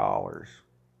 $800,000.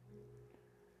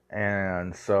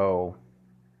 And so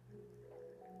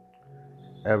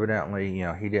evidently,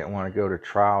 he didn't want to go to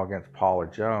trial against Paula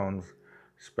Jones,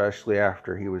 especially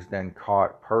after he was then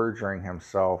caught perjuring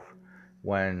himself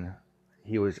when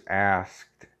he was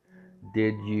asked,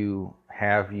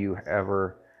 have you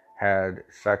ever had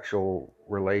sexual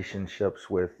relationships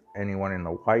with anyone in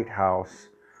the White House?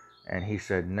 And he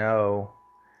said no.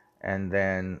 And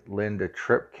then Linda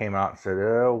Tripp came out and said,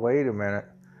 oh, wait a minute.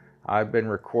 I've been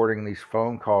recording these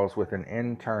phone calls with an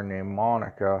intern named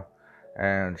Monica,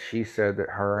 and she said that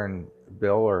her and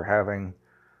Bill are having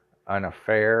an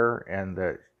affair, and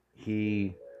that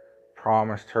he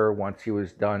promised her once he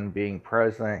was done being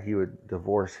president, he would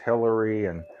divorce Hillary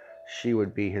and she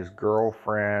would be his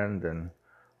girlfriend and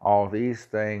all these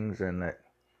things. And that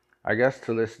I guess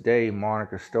to this day,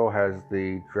 Monica still has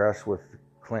the dress with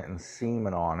Clinton's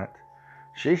semen on it.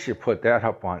 She should put that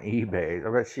up on eBay.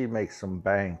 I bet she'd make some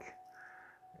bank.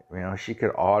 You know, she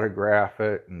could autograph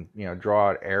it and, you know,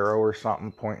 draw an arrow or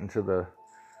something pointing to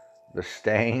the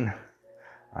stain.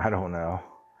 I don't know.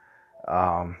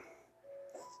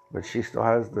 But she still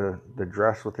has the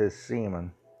dress with his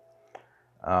semen.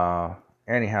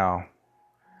 Anyhow,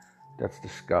 that's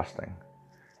disgusting.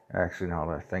 Actually, now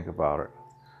that I think about it.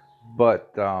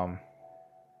 But,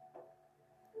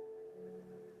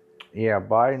 yeah,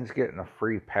 Biden's getting a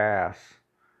free pass.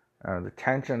 The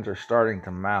tensions are starting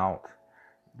to mount.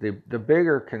 The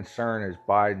bigger concern is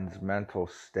Biden's mental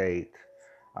state.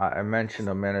 I mentioned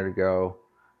a minute ago,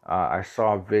 I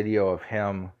saw a video of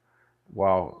him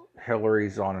while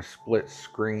Hillary's on a split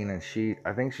screen, and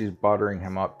I think she's buttering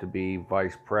him up to be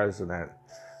vice president.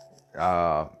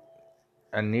 And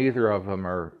neither of them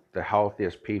are the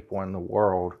healthiest people in the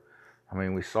world. I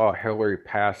mean, we saw Hillary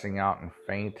passing out and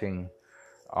fainting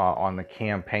on the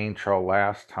campaign trail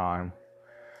last time.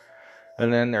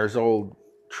 And then there's old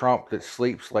Trump that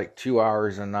sleeps like 2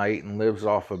 hours a night and lives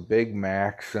off of Big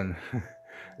Macs and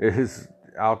is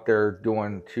out there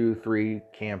doing 2-3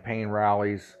 campaign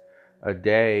rallies a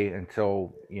day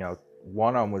until, you know,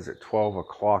 one of them was at 12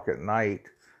 o'clock at night,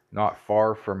 not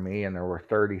far from me, and there were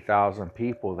 30,000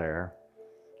 people there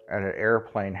at an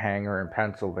airplane hangar in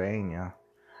Pennsylvania.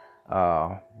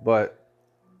 But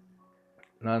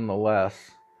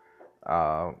nonetheless,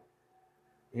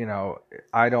 you know,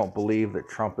 I don't believe that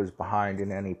Trump is behind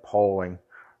in any polling.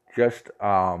 Just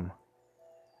a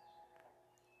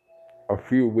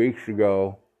few weeks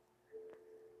ago,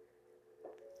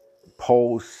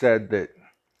 polls said that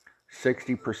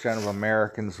 60% of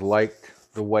Americans liked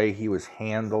the way he was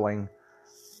handling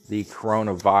the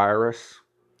coronavirus.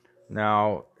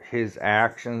 Now, his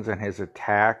actions and his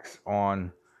attacks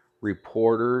on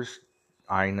reporters,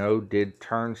 I know, did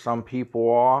turn some people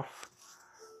off.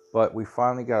 But we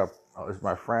finally got, as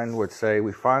my friend would say,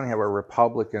 we finally have a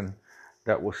Republican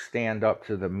that will stand up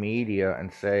to the media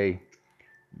and say,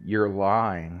 you're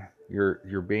lying,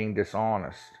 you're being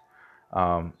dishonest.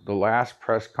 The last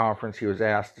press conference, he was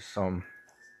asked some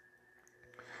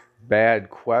bad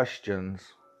questions,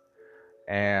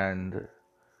 and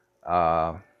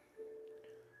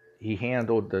he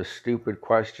handled the stupid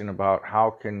question about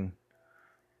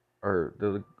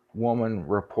the woman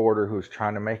reporter who's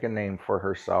trying to make a name for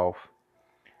herself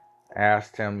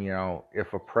asked him, you know,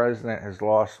 if a president has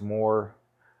lost more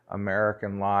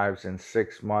American lives in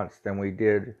 6 months than we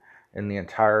did in the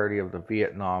entirety of the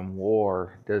Vietnam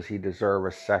War, does he deserve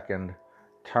a second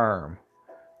term?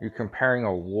 You're comparing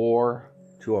a war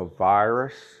to a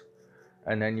virus,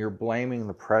 and then you're blaming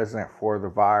the president for the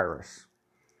virus,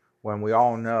 when we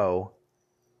all know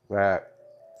that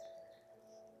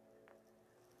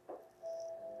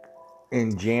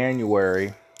in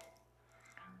January,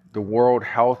 the World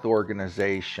Health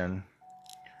Organization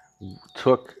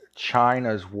took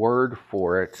China's word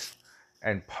for it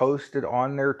and posted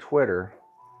on their Twitter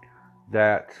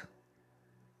that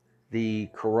the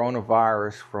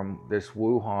coronavirus from this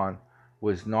Wuhan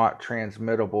was not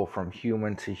transmittable from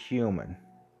human to human.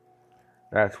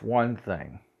 That's one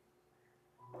thing.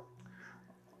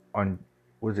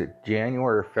 Was it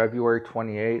January or February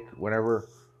 28th,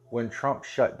 when Trump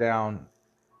shut down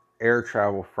air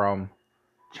travel from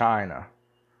China,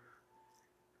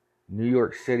 New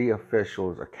York City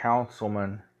officials, a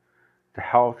councilman, the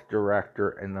health director,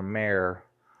 and the mayor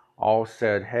all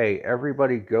said, hey,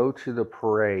 everybody go to the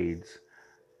parades,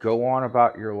 go on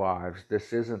about your lives,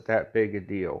 this isn't that big a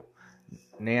deal.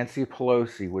 Nancy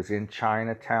Pelosi was in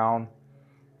Chinatown,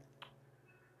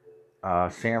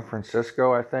 San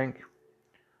Francisco, I think,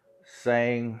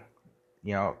 saying,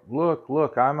 you know,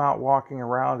 look, I'm out walking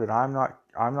around and I'm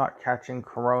not catching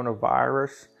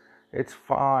coronavirus. It's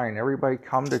fine. Everybody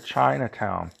come to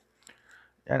Chinatown.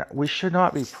 And we should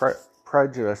not be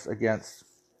prejudiced against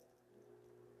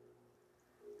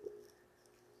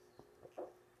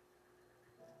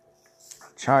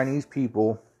Chinese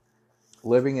people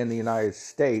living in the United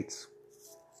States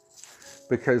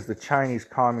because the Chinese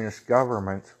Communist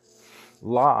government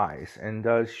lies and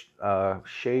does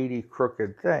shady,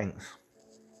 crooked things.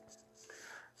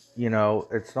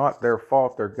 it's not their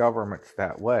fault their government's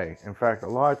that way. In fact, a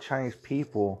lot of Chinese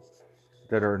people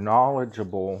that are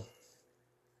knowledgeable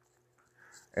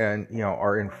and,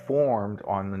 are informed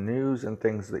on the news and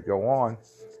things that go on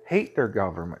hate their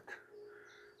government.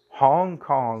 Hong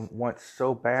Kong wants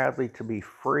so badly to be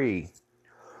free.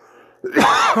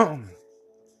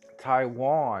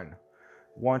 Taiwan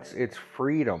wants its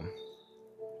freedom.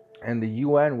 And the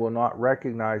UN will not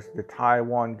recognize the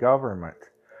Taiwan government.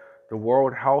 The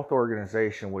World Health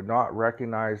Organization would not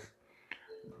recognize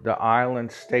the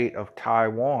island state of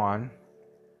Taiwan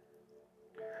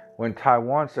when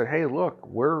Taiwan said, hey, look,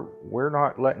 we're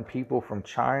not letting people from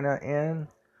China in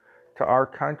to our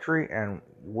country, and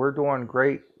we're doing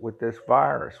great with this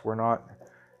virus. We're not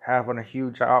having a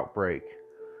huge outbreak.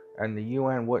 And the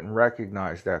UN wouldn't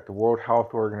recognize that. The World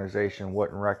Health Organization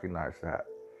wouldn't recognize that.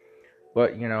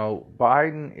 But,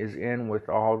 Biden is in with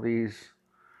all these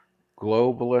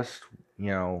globalist,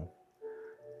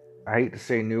 I hate to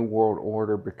say New World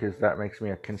Order because that makes me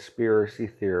a conspiracy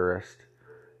theorist,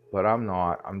 but I'm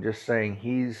not. I'm just saying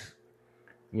he's,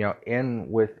 in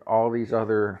with all these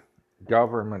other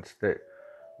governments that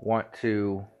want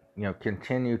to,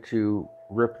 continue to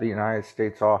rip the United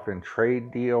States off in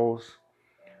trade deals,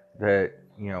 that,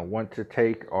 want to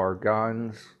take our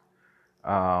guns.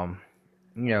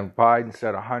 Biden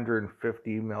said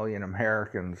 150 million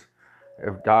Americans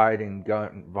have died in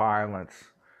gun violence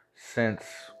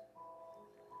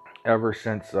ever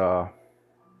since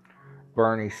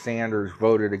Bernie Sanders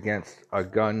voted against a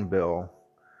gun bill.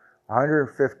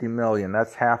 150 million,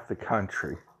 that's half the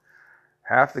country.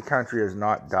 Half the country has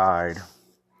not died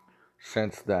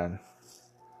since then.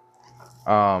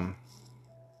 But,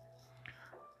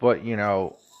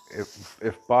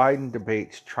 if Biden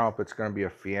debates Trump, it's going to be a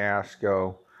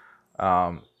fiasco.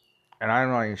 And I'm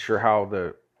not even sure how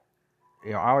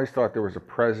I always thought there was a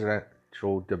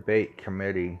presidential debate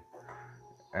committee,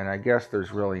 and I guess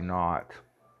there's really not.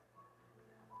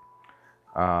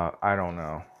 I don't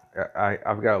know.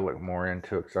 I've got to look more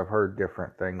into it because I've heard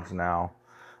different things now.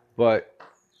 But,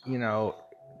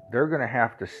 they're going to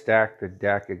have to stack the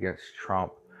deck against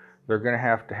Trump. They're going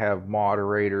to have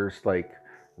moderators like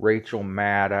Rachel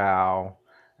Maddow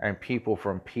and people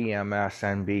from PMS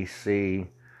NBC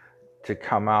to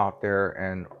come out there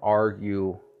and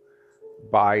argue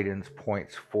Biden's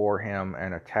points for him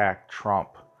and attack Trump,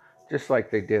 just like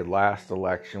they did last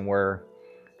election, where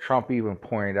Trump even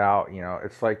pointed out,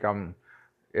 it's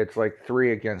like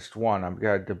 3 against 1. I've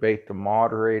got to debate the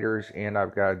moderators and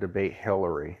I've got to debate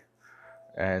Hillary.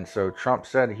 And so Trump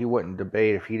said he wouldn't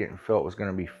debate if he didn't feel it was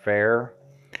going to be fair.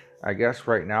 I guess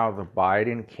right now the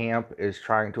Biden camp is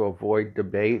trying to avoid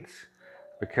debates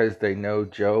because they know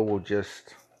Joe will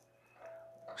just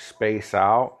space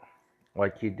out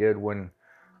like he did when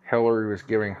Hillary was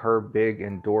giving her big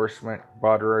endorsement,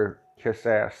 butter kiss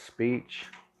ass speech.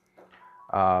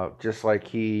 Just like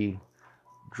he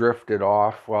drifted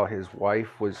off while his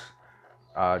wife was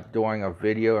doing a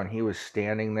video and he was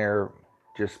standing there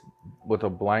just with a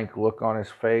blank look on his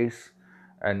face,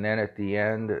 and then at the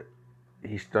end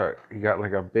he got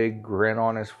like a big grin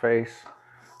on his face.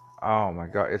 Oh my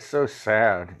God, it's so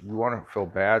sad. You want to feel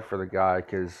bad for the guy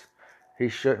because he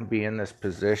shouldn't be in this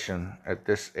position at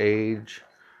this age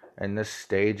and this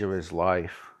stage of his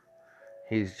life.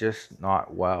 He's just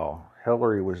not well.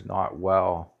 Hillary was not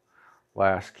well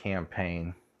last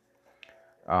campaign.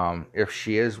 If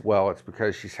she is well, it's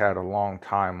because she's had a long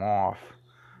time off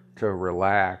to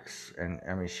relax. And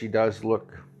I mean, she does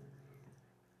look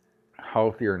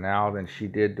healthier now than she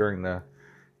did during the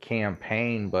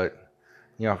campaign. But,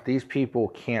 if these people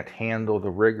can't handle the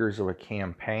rigors of a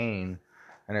campaign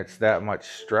and it's that much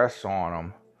stress on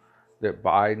them, that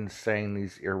Biden's saying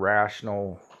these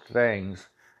irrational things,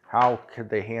 how could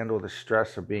they handle the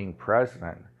stress of being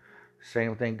president?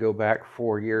 Same thing, go back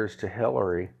 4 years to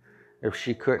Hillary. If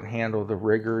she couldn't handle the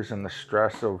rigors and the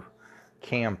stress of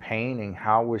campaigning,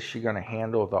 how was she going to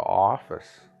handle the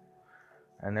office?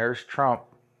 And there's Trump,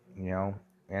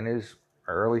 in his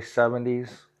early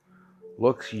 70s,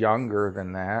 looks younger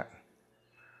than that.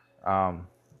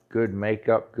 Good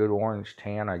makeup, good orange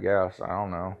tan, I guess. I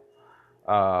don't know.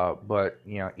 But,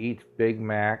 eats Big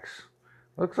Macs.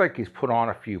 Looks like he's put on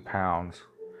a few pounds.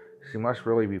 He must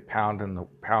really be pounding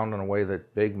away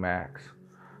that Big Macs.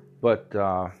 But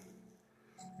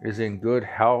is in good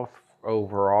health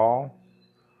overall.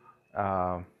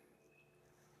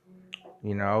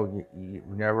 You've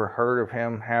never heard of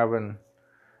him having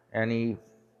any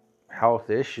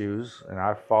health issues. And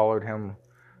I've followed him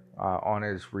on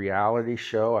his reality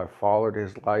show. I've followed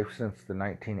his life since the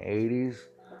 1980s.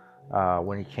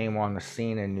 When he came on the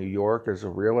scene in New York as a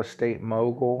real estate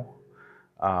mogul.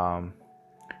 Um,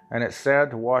 and it's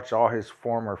sad to watch all his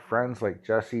former friends like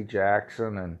Jesse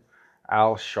Jackson and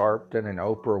Al Sharpton and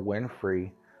Oprah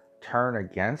Winfrey turn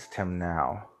against him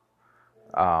now,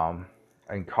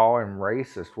 and call him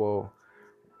racist. Well,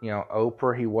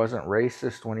 Oprah, he wasn't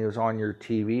racist when he was on your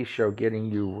TV show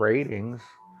getting you ratings.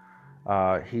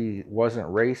 He wasn't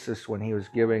racist when he was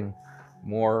giving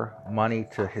more money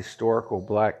to historical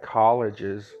black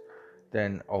colleges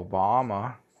than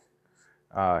Obama.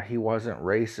 He wasn't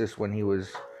racist when he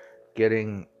was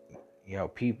getting,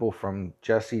 people from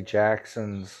Jesse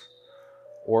Jackson's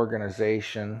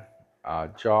organization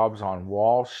jobs on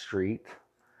Wall Street,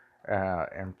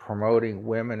 and promoting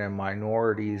women and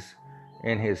minorities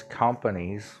in his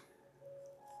companies.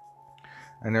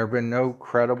 And there have been no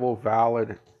credible,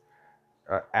 valid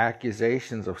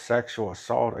accusations of sexual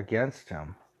assault against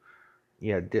him.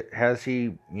 Yeah, has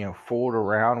he, fooled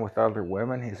around with other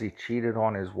women? Has he cheated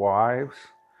on his wives?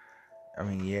 I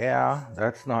mean, yeah,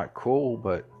 that's not cool,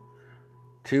 but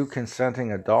two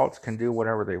consenting adults can do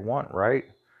whatever they want, right?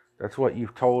 That's what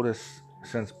you've told us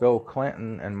since Bill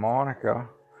Clinton and Monica.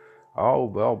 Oh,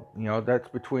 well, that's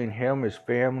between him, his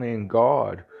family, and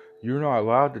God. You're not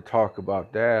allowed to talk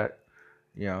about that.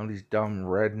 These dumb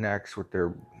rednecks with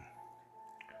their...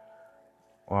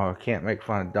 Well, I can't make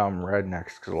fun of dumb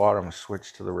rednecks because a lot of them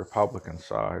switch to the Republican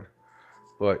side.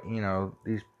 But,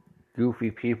 these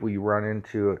goofy people you run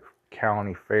into at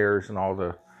county fairs and all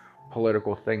the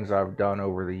political things I've done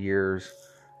over the years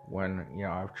when,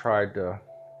 I've tried to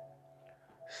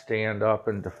stand up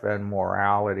and defend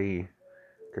morality,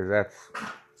 because that's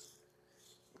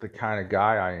the kind of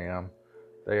guy I am.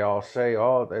 They all say,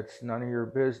 oh, that's none of your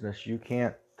business. You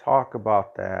can't talk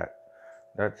about that.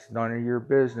 That's none of your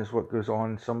business what goes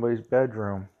on in somebody's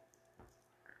bedroom.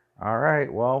 All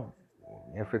right, well,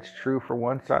 if it's true for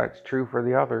one side, it's true for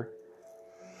the other.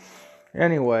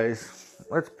 Anyways,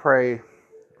 let's pray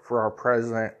for our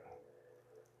president.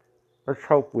 Let's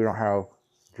hope we don't have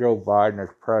Joe Biden as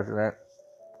president.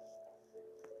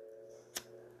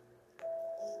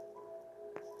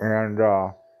 And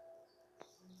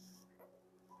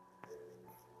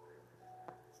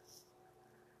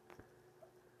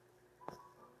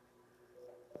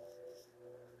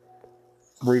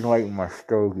relighting my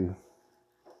stogie.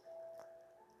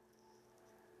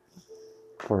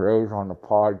 For those on the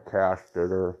podcast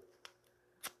that are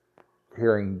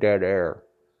hearing dead air.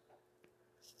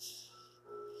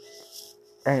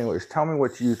 Anyways, tell me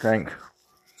what you think.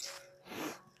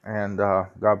 And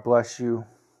God bless you.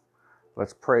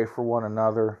 Let's pray for one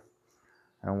another.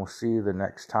 And we'll see you the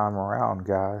next time around,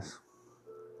 guys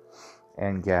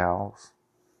and gals.